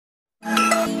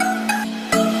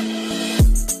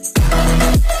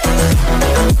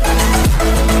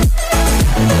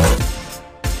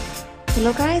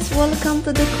Hello guys, welcome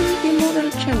to the Creepy Model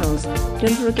channels.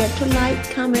 Don't forget to like,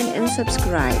 comment and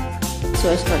subscribe so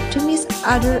as not to miss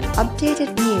other updated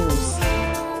news.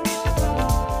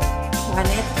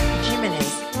 Taneth Gimenez,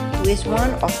 who is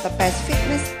one of the best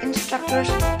fitness instructors,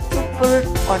 took birth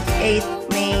on 8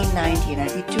 May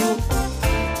 1992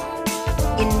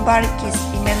 in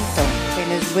Barquisimeto,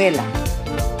 Venezuela.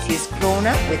 She is grown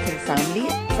up with her family,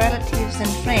 relatives and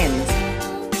friends.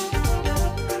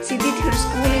 She did her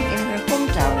schooling in her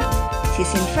hometown. She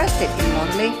is interested in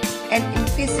modeling and in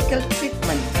physical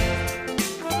treatment.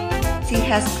 She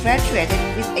has graduated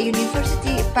with a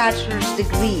university bachelor's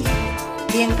degree.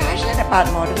 Being passionate about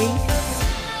modeling,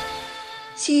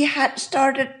 she had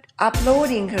started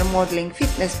uploading her modeling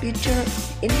fitness picture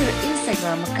in her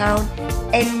Instagram account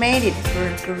and made it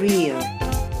her career.